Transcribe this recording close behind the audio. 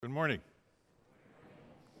Good morning.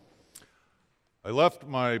 I left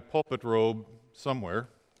my pulpit robe somewhere.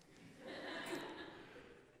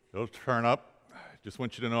 It'll turn up. Just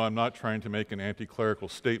want you to know I'm not trying to make an anti-clerical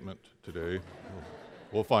statement today.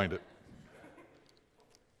 We'll find it.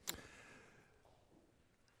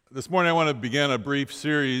 This morning I want to begin a brief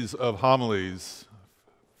series of homilies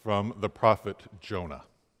from the prophet Jonah.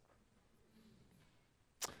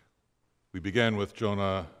 We begin with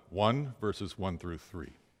Jonah 1, verses 1 through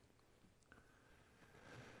 3.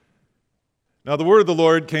 Now the word of the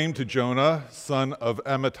Lord came to Jonah, son of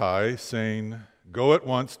Amittai, saying, "Go at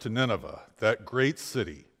once to Nineveh, that great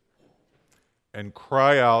city, and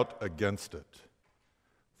cry out against it,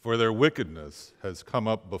 for their wickedness has come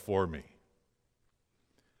up before me."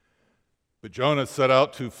 But Jonah set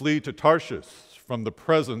out to flee to Tarshish from the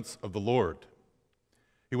presence of the Lord.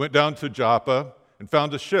 He went down to Joppa and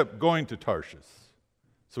found a ship going to Tarshish.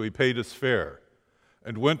 So he paid his fare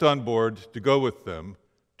and went on board to go with them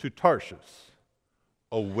to Tarshish,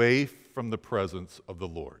 away from the presence of the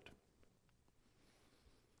Lord.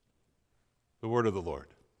 The word of the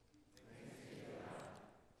Lord.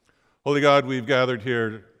 Holy God, we've gathered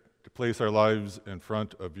here to place our lives in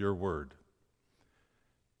front of your word.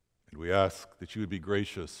 And we ask that you would be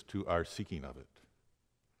gracious to our seeking of it.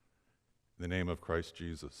 In the name of Christ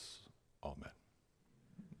Jesus, amen.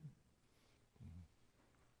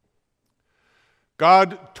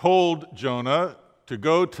 God told Jonah to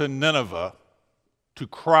go to Nineveh to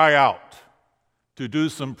cry out, to do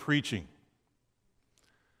some preaching.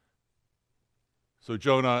 So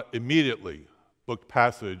Jonah immediately booked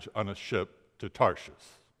passage on a ship to Tarshish.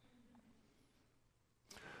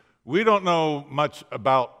 We don't know much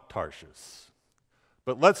about Tarshish,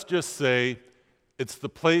 but let's just say it's the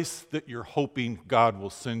place that you're hoping God will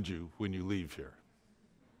send you when you leave here.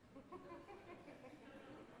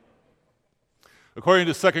 According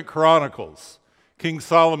to 2 Chronicles, King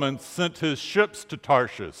Solomon sent his ships to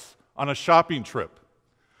Tarshish on a shopping trip,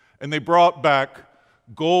 and they brought back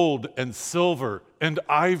gold and silver and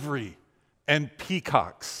ivory and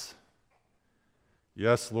peacocks.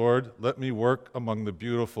 Yes, Lord, let me work among the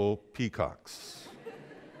beautiful peacocks.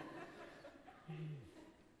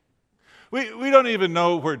 We don't even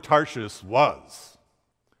know where Tarshish was.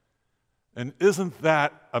 And isn't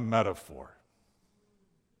that a metaphor?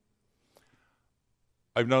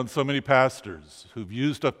 I've known so many pastors who've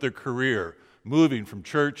used up their career moving from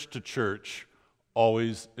church to church,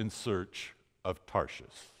 always in search of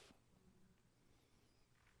Tarshish.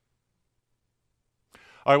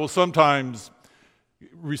 I will sometimes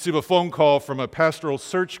receive a phone call from a pastoral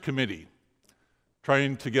search committee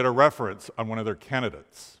trying to get a reference on one of their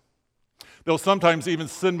candidates. They'll sometimes even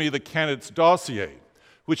send me the candidate's dossier,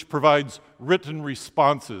 which provides written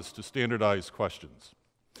responses to standardized questions.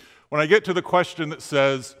 When I get to the question that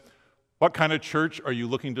says, "What kind of church are you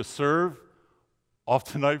looking to serve?"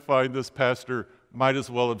 often I find this pastor might as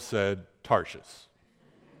well have said Tarshish.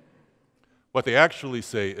 What they actually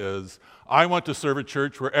say is, "I want to serve a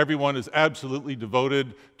church where everyone is absolutely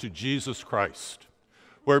devoted to Jesus Christ,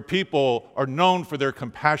 where people are known for their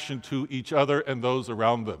compassion to each other and those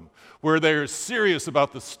around them, where they are serious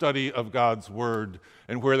about the study of God's Word,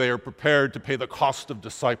 and where they are prepared to pay the cost of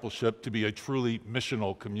discipleship to be a truly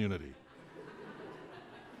missional community."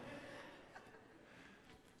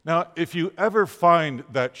 Now, if you ever find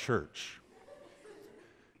that church,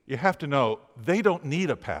 you have to know they don't need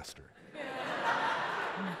a pastor.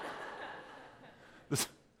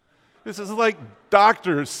 This is like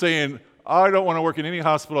doctors saying, "I don't want to work in any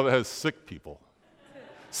hospital that has sick people."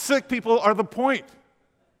 Sick people are the point.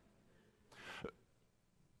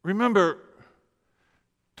 Remember,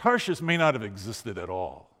 Tarshish may not have existed at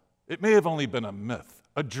all. It may have only been a myth,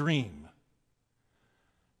 a dream.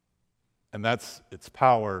 And that's its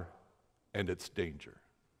power and its danger.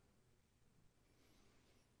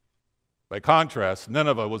 By contrast,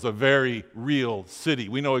 Nineveh was a very real city.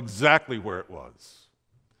 We know exactly where it was.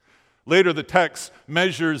 Later, the text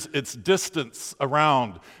measures its distance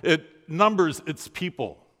around. It numbers its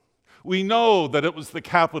people. We know that it was the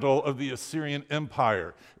capital of the Assyrian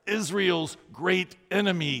Empire, Israel's great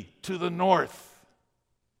enemy to the north.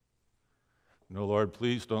 No, Lord,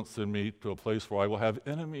 please don't send me to a place where I will have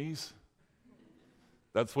enemies.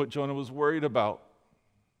 That's what Jonah was worried about.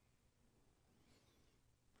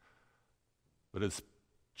 But as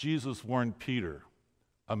Jesus warned Peter,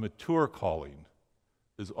 a mature calling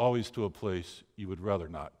is always to a place you would rather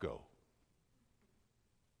not go.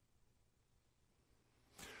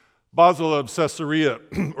 Basil of Caesarea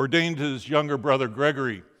ordained his younger brother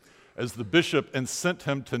Gregory as the bishop and sent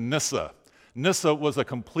him to Nyssa. Nyssa was a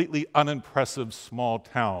completely unimpressive small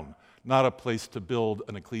town, not a place to build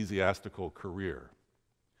an ecclesiastical career.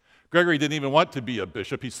 Gregory didn't even want to be a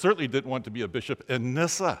bishop. He certainly didn't want to be a bishop in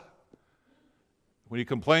Nyssa. When he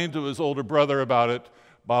complained to his older brother about it,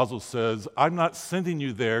 Basil says, I'm not sending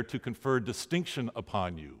you there to confer distinction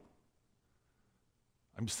upon you.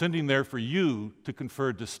 I'm sending there for you to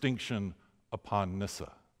confer distinction upon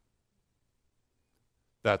Nyssa.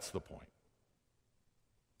 That's the point.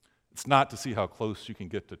 It's not to see how close you can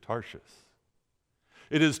get to Tarshish.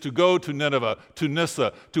 It is to go to Nineveh, to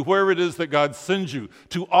Nyssa, to wherever it is that God sends you,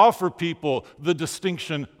 to offer people the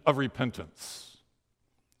distinction of repentance.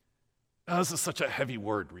 Now, this is such a heavy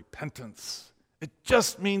word, repentance. It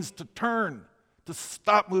just means to turn, to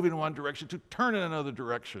stop moving in one direction, to turn in another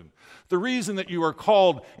direction. The reason that you are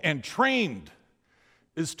called and trained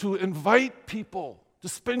is to invite people, to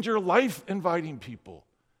spend your life inviting people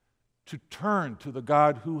to turn to the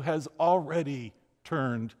God who has already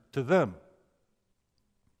turned to them.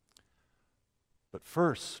 But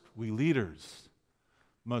first, we leaders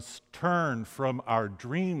must turn from our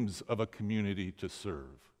dreams of a community to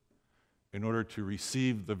serve in order to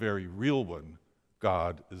receive the very real one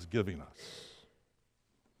God is giving us.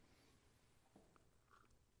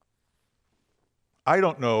 I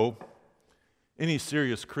don't know any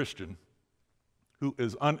serious Christian who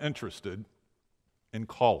is uninterested in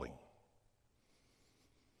calling.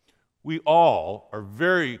 We all are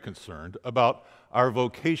very concerned about our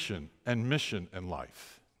vocation and mission in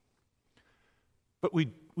life. But we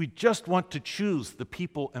just want to choose the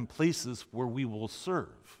people and places where we will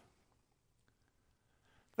serve.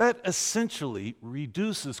 That essentially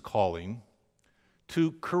reduces calling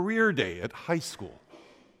to career day at high school,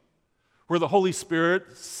 where the Holy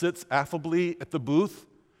Spirit sits affably at the booth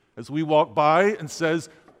as we walk by and says,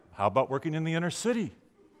 how about working in the inner city?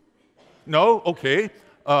 No? Okay.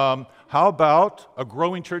 How about a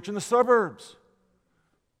growing church in the suburbs?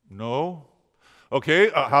 No. Okay,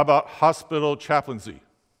 how about hospital chaplaincy?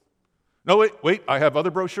 No, wait, I have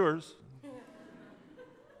other brochures.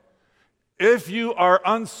 If you are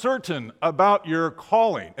uncertain about your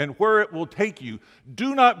calling and where it will take you,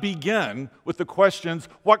 do not begin with the questions,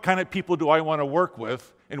 what kind of people do I want to work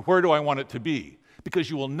with and where do I want it to be? Because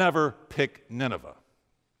you will never pick Nineveh.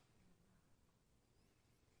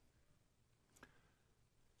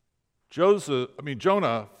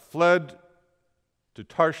 Jonah fled to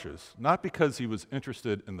Tarshish not because he was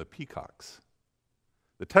interested in the peacocks.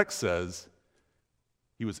 The text says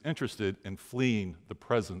he was interested in fleeing the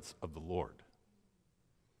presence of the Lord.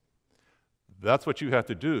 That's what you have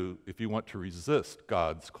to do if you want to resist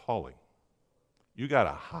God's calling. You got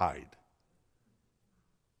to hide.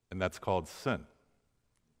 And that's called sin,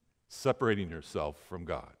 separating yourself from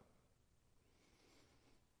God.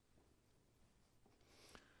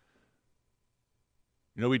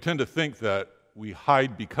 You know, we tend to think that we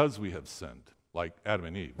hide because we have sinned, like Adam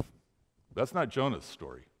and Eve. That's not Jonah's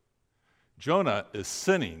story. Jonah is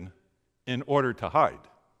sinning in order to hide.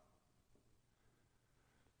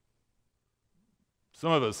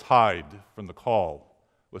 Some of us hide from the call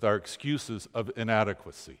with our excuses of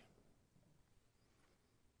inadequacy.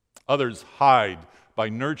 Others hide by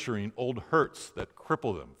nurturing old hurts that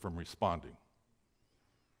cripple them from responding.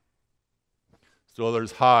 Still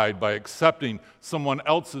others hide by accepting someone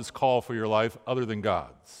else's call for your life other than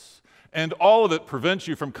God's. And all of it prevents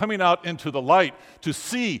you from coming out into the light to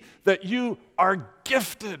see that you are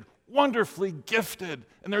gifted, wonderfully gifted,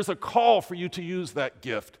 and there's a call for you to use that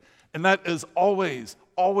gift. And that is always,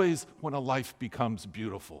 always when a life becomes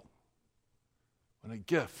beautiful, when a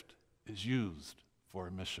gift is used for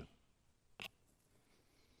a mission.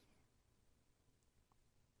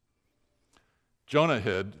 Jonah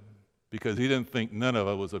hid because he didn't think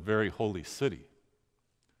Nineveh was a very holy city.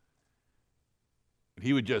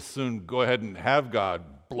 He would just soon go ahead and have God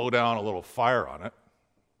blow down a little fire on it.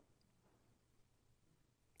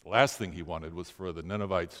 The last thing he wanted was for the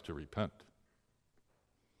Ninevites to repent.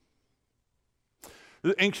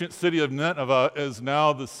 The ancient city of Nineveh is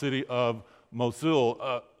now the city of Mosul,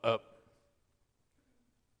 a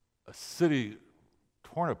city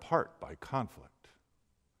torn apart by conflict.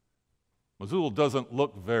 Mosul doesn't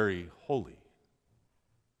look very holy.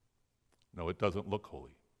 No, it doesn't look holy.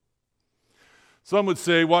 Some would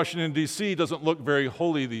say Washington, D.C. doesn't look very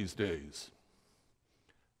holy these days,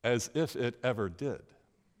 as if it ever did.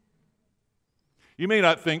 You may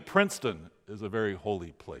not think Princeton is a very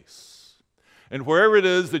holy place. And wherever it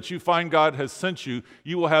is that you find God has sent you,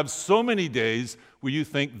 you will have so many days where you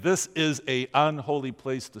think, this is an unholy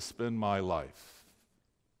place to spend my life.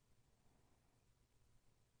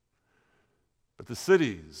 But the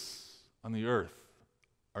cities on the earth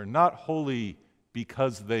are not holy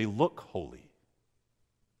because they look holy.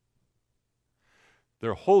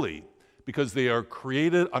 They're holy because they are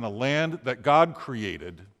created on a land that God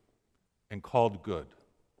created and called good.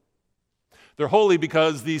 They're holy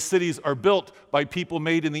because these cities are built by people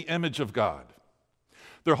made in the image of God.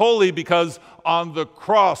 They're holy because on the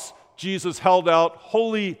cross, Jesus held out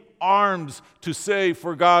holy arms to say,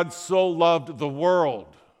 "For God so loved the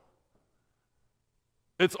world."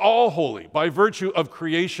 It's all holy by virtue of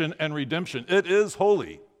creation and redemption. It is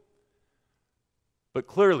holy. But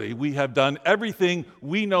clearly, we have done everything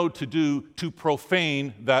we know to do to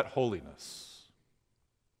profane that holiness.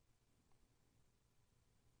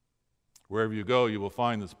 Wherever you go, you will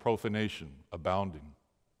find this profanation abounding.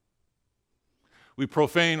 We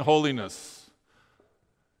profane holiness.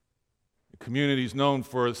 Communities known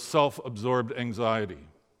for self-absorbed anxiety.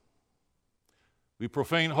 We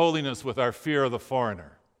profane holiness with our fear of the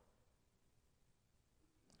foreigner.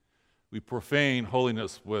 We profane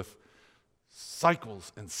holiness with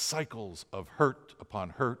cycles and cycles of hurt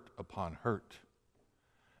upon hurt upon hurt.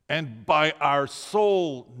 And by our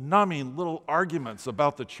soul-numbing little arguments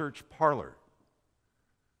about the church parlor.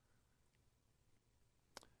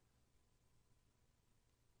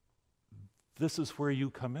 This is where you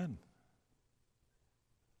come in.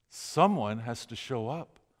 Someone has to show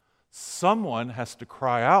up. Someone has to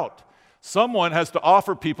cry out. Someone has to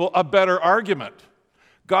offer people a better argument.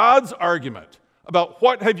 God's argument about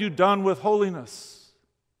what have you done with holiness.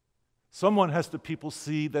 Someone has to people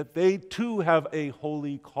see that they too have a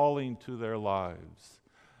holy calling to their lives.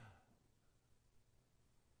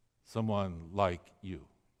 Someone like you.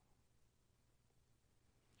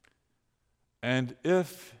 And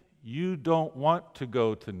if you don't want to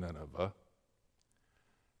go to Nineveh,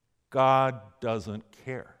 God doesn't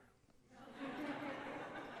care.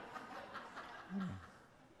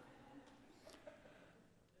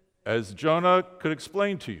 As Jonah could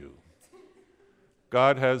explain to you,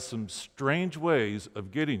 God has some strange ways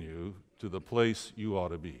of getting you to the place you ought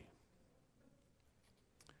to be.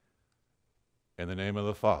 In the name of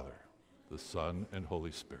the Father, the Son, and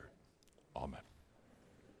Holy Spirit. Amen.